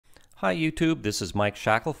Hi YouTube, this is Mike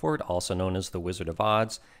Shackelford, also known as the Wizard of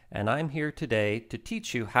Odds, and I'm here today to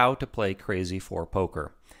teach you how to play Crazy 4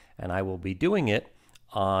 Poker. And I will be doing it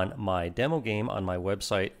on my demo game on my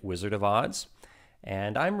website, Wizard of Odds.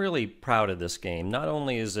 And I'm really proud of this game. Not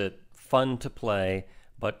only is it fun to play,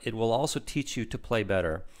 but it will also teach you to play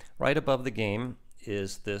better. Right above the game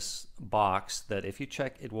is this box that if you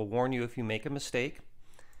check, it will warn you if you make a mistake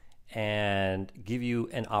and give you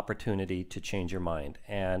an opportunity to change your mind.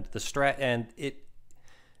 And it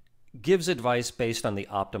gives advice based on the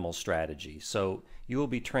optimal strategy. So you will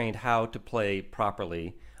be trained how to play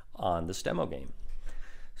properly on this demo game.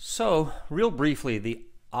 So real briefly, the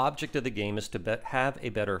object of the game is to have a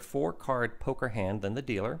better 4-card poker hand than the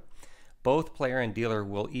dealer. Both player and dealer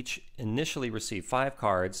will each initially receive 5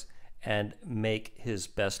 cards and make his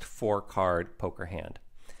best 4-card poker hand.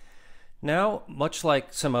 Now, much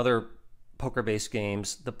like some other poker-based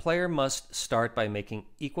games, the player must start by making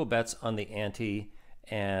equal bets on the ante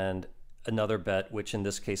and another bet, which in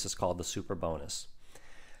this case is called the super bonus.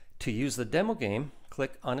 To use the demo game,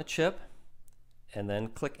 click on a chip and then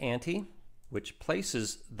click ante, which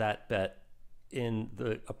places that bet in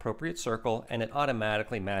the appropriate circle, and it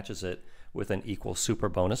automatically matches it with an equal super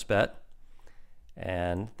bonus bet,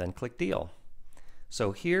 and then click deal.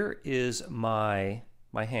 So here is my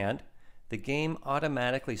hand. The game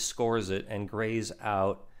automatically scores it and grays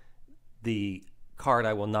out the card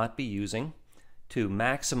I will not be using to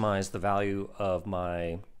maximize the value of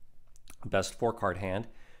my best 4-card hand.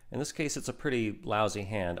 In this case, it's a pretty lousy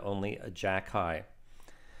hand, only a jack high.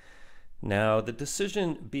 Now, the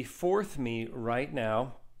decision before me right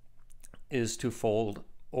now is to fold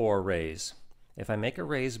or raise. If I make a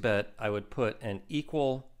raise bet, I would put an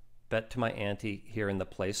equal bet to my ante here in the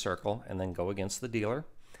play circle and then go against the dealer.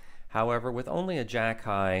 However, with only a jack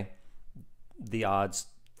high, the odds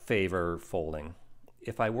favor folding.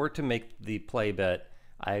 If I were to make the play bet,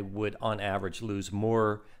 I would on average lose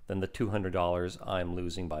more than the $200 I'm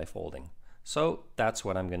losing by folding. So that's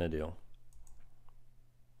what I'm going to do.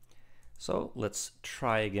 So let's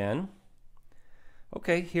try again.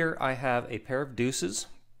 Okay, here I have a pair of deuces,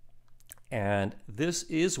 and this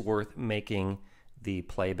is worth making the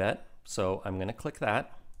play bet. So I'm going to click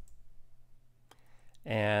that.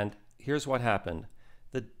 And here's what happened.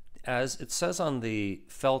 As it says on the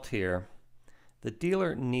felt here, the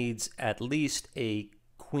dealer needs at least a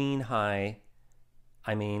king high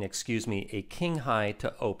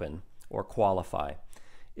to open or qualify.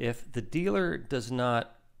 If the dealer does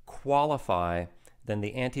not qualify, then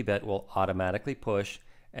the ante-bet will automatically push,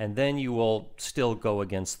 and then you will still go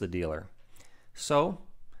against the dealer. So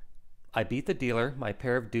I beat the dealer. My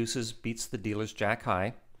pair of deuces beats the dealer's jack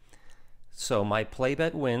high. So my play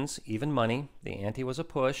bet wins, even money. The ante was a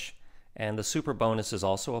push, and the super bonus is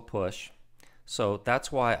also a push. So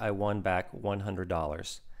that's why I won back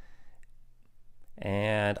 $100.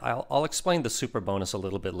 And I'll explain the super bonus a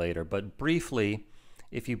little bit later, but briefly,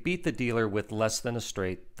 if you beat the dealer with less than a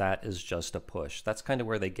straight, that is just a push. That's kind of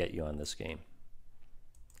where they get you on this game.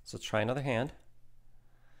 So let's try another hand.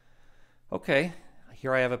 Okay,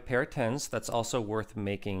 here I have a pair of tens. That's also worth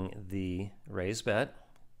making the raise bet.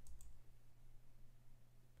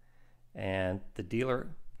 And the dealer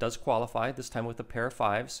does qualify, this time with a pair of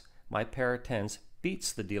fives. My pair of tens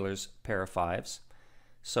beats the dealer's pair of fives.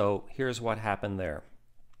 So here's what happened there.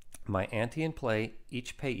 My ante and play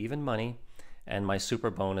each pay even money, and my super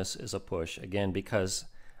bonus is a push, again because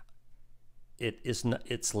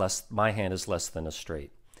my hand is less than a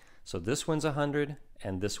straight. So this wins 100,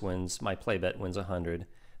 and this wins, my play bet wins 100.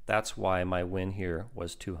 That's why my win here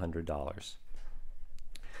was $200.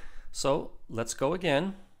 So let's go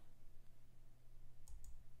again.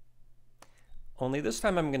 Only this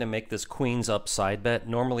time I'm going to make this queens up side bet.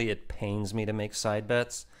 Normally it pains me to make side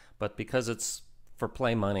bets, but because it's for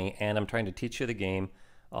play money and I'm trying to teach you the game,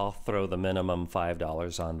 I'll throw the minimum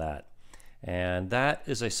 $5 on that. And that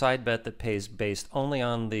is a side bet that pays based only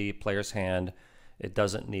on the player's hand. It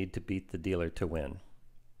doesn't need to beat the dealer to win.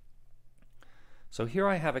 So here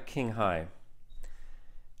I have a king high.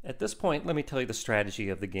 At this point, let me tell you the strategy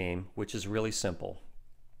of the game, which is really simple.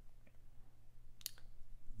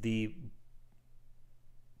 The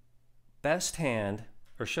best hand,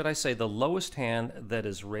 or should I say the lowest hand that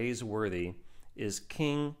is raise worthy, is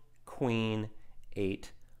king, queen,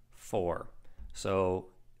 8, 4. So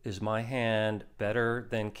is my hand better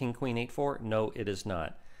than king, queen, 8, 4? No, it is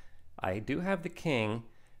not. I do have the king,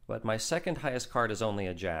 but my second highest card is only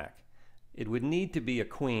a jack. It would need to be a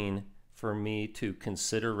queen for me to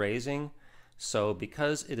consider raising. So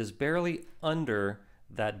because it is barely under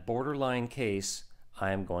that borderline case,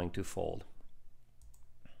 I am going to fold.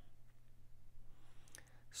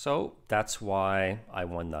 So that's why I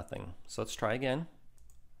won nothing. So let's try again.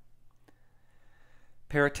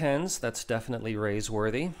 Pair of tens, that's definitely raise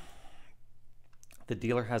worthy. The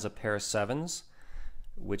dealer has a pair of sevens,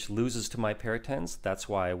 which loses to my pair of tens. That's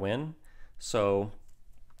why I win. So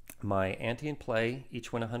my ante and play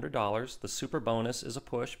each win $100. The super bonus is a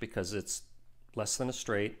push because it's less than a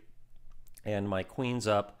straight. And my queens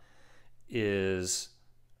up is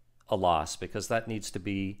a loss because that needs to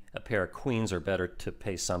be a pair of queens or better to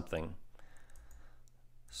pay something.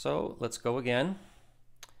 So let's go again.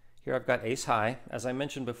 Here I've got ace high. As I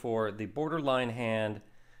mentioned before, the borderline hand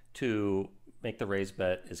to make the raise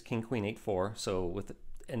bet is king queen 8-4. So with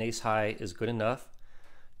an ace high is good enough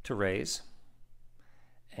to raise,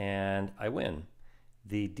 and I win.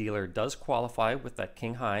 The dealer does qualify with that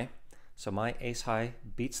king high, so my ace high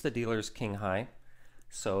beats the dealer's king high.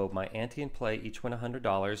 So my ante and play each win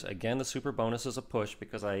 $100. Again, the super bonus is a push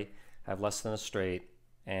because I have less than a straight,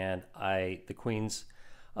 and the queens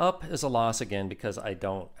up is a loss again because I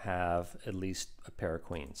don't have at least a pair of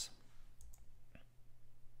queens.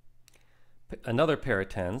 Another pair of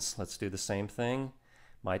tens. Let's do the same thing.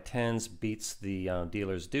 My tens beats the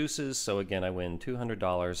dealer's deuces, so again I win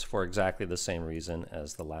 $200 for exactly the same reason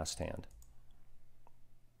as the last hand.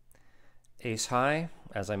 Ace high,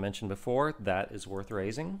 as I mentioned before, that is worth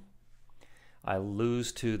raising. I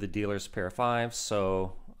lose to the dealer's pair of fives,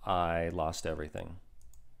 so I lost everything.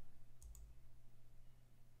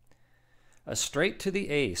 A straight to the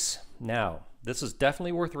ace. Now, this is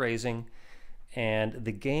definitely worth raising, and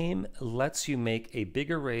the game lets you make a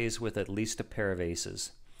bigger raise with at least a pair of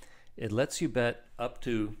aces. It lets you bet up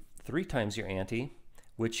to 3 times your ante,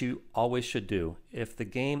 which you always should do. If the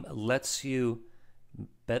game lets you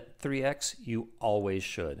bet 3x, you always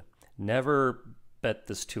should. Never bet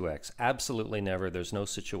this 2x. Absolutely never. There's no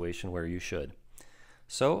situation where you should.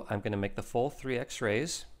 So I'm going to make the full 3x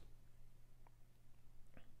raise.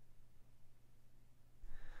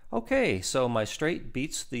 Okay, so my straight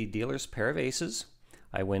beats the dealer's pair of aces.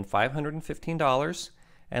 I win $515,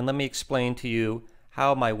 and let me explain to you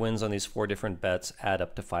how my wins on these 4 different bets add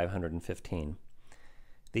up to $515.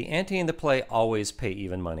 The ante and the play always pay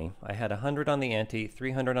even money. I had 100 on the ante,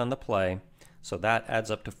 300 on the play, so that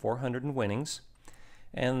adds up to 400 in winnings.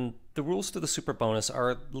 And the rules to the super bonus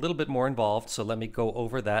are a little bit more involved, so let me go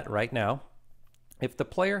over that right now. If the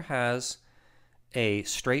player has a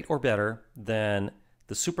straight or better, then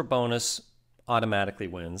the super bonus automatically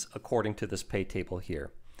wins according to this pay table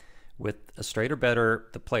here. With a straight or better,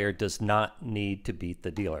 the player does not need to beat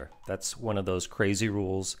the dealer. That's one of those crazy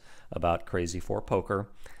rules about Crazy 4 Poker.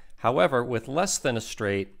 However, with less than a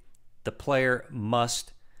straight, the player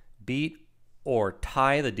must beat or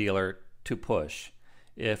tie the dealer to push.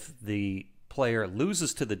 If the player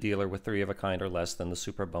loses to the dealer with 3 of a kind or less, then the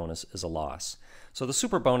super bonus is a loss. So the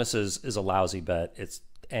super bonus is a lousy bet.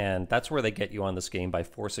 And that's where they get you on this game, by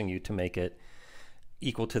forcing you to make it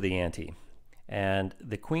equal to the ante. And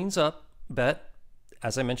the queens up bet,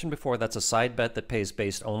 as I mentioned before, that's a side bet that pays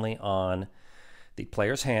based only on the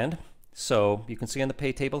player's hand. So you can see on the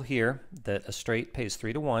pay table here that a straight pays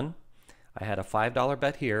 3 to 1. I had a $5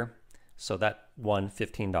 bet here, so that won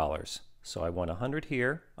 $15. So I won 100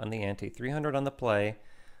 here on the ante, 300 on the play,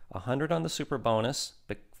 100 on the super bonus,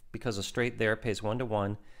 because a straight there pays 1 to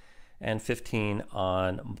 1, and 15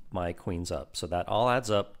 on my queens up. So that all adds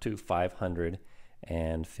up to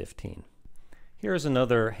 515. Here's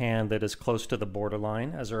another hand that is close to the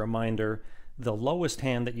borderline. As a reminder, the lowest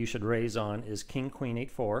hand that you should raise on is king queen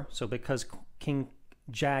 8-4. So because king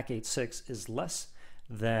jack 8-6 is less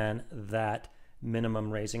than that minimum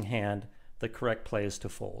raising hand, the correct play is to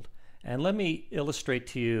fold. And let me illustrate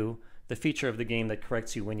to you the feature of the game that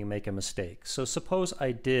corrects you when you make a mistake. So suppose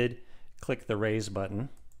I did click the raise button.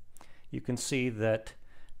 You can see that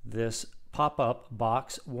this pop-up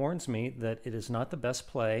box warns me that it is not the best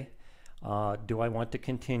play. Do I want to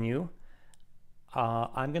continue?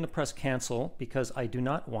 I'm going to press cancel because I do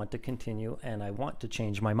not want to continue and I want to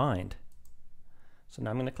change my mind. So now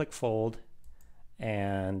I'm going to click fold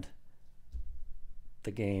and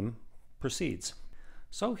the game proceeds.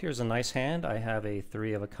 So here's a nice hand. I have a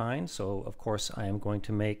 3 of a kind, so of course I am going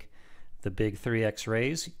to make the big 3x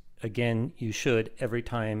raise. Again, you should every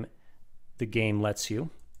time the game lets you.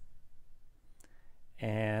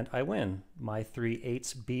 And I win. My 3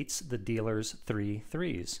 8s beats the dealer's 3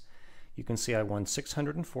 3s. You can see I won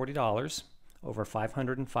 $640 over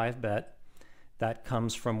 505 bet. That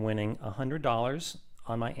comes from winning $100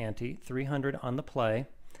 on my ante, 300 on the play,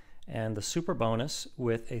 and the super bonus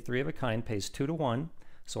with a 3 of a kind pays 2 to 1.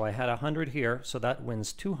 So I had 100 here, so that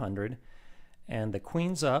wins 200. And the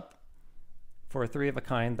queens up for a 3 of a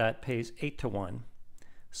kind, that pays 8 to 1.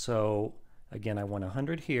 So again, I won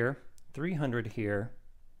 100 here, 300 here,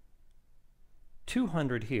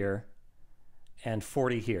 200 here, and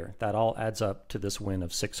 40 here. That all adds up to this win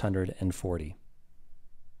of 640.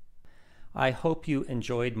 I hope you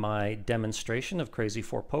enjoyed my demonstration of Crazy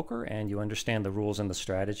 4 Poker and you understand the rules and the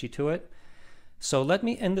strategy to it. So let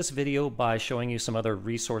me end this video by showing you some other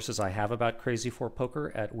resources I have about Crazy 4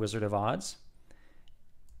 Poker at Wizard of Odds.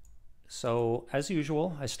 So as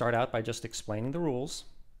usual, I start out by just explaining the rules,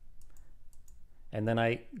 and then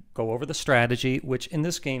I go over the strategy, which in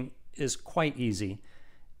this game is quite easy.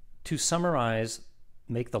 To summarize,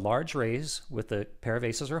 make the large raise with a pair of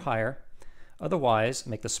aces or higher. Otherwise,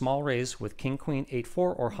 make the small raise with king, queen, 8-4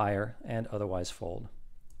 or higher, and otherwise fold.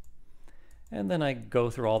 And then I go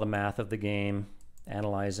through all the math of the game,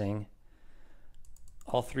 analyzing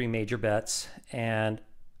all three major bets. And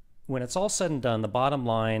when it's all said and done, the bottom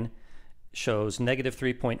line shows negative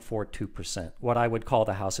 3.42%, what I would call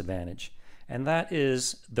the house advantage. And that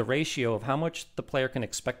is the ratio of how much the player can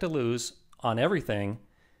expect to lose on everything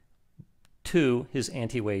to his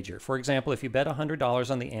ante wager. For example, if you bet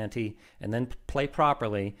 $100 on the ante and then play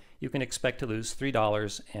properly, you can expect to lose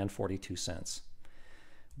 $3.42.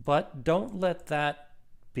 But don't let that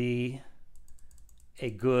be a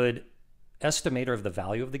good estimator of the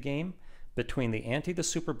value of the game. Between the ante, the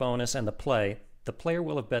super bonus, and the player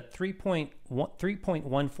will have bet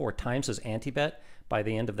 3.14 times his ante bet by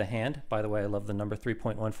the end of the hand. By the way, I love the number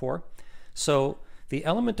 3.14. So the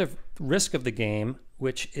element of risk of the game,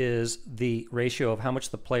 which is the ratio of how much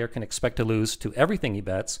the player can expect to lose to everything he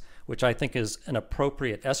bets, which I think is an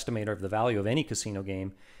appropriate estimator of the value of any casino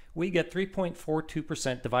game, we get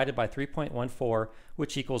 3.42% divided by 3.14,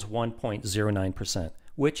 which equals 1.09%,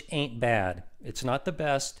 which ain't bad. It's not the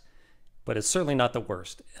best, but it's certainly not the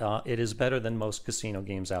worst. It is better than most casino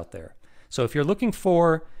games out there. So if you're looking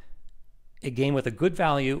for a game with a good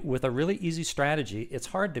value, with a really easy strategy, it's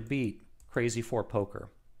hard to beat Crazy 4 Poker.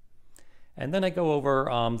 And then I go over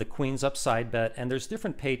the Queen's upside bet, and there's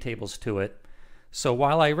different pay tables to it. So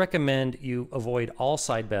while I recommend you avoid all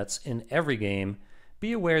side bets in every game,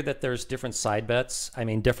 be aware that there's different side bets,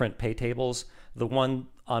 different pay tables. The one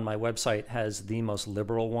on my website has the most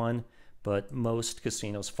liberal one, but most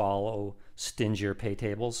casinos follow stingier pay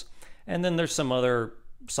tables. And then there's some other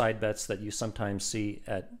side bets that you sometimes see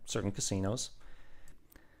at certain casinos.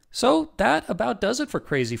 So that about does it for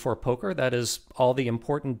Crazy 4 Poker. That is all the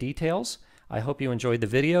important details. I hope you enjoyed the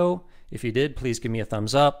video. If you did, please give me a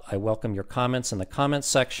thumbs up. I welcome your comments in the comments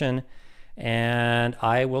section, and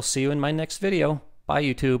I will see you in my next video. Bye,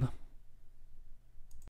 YouTube.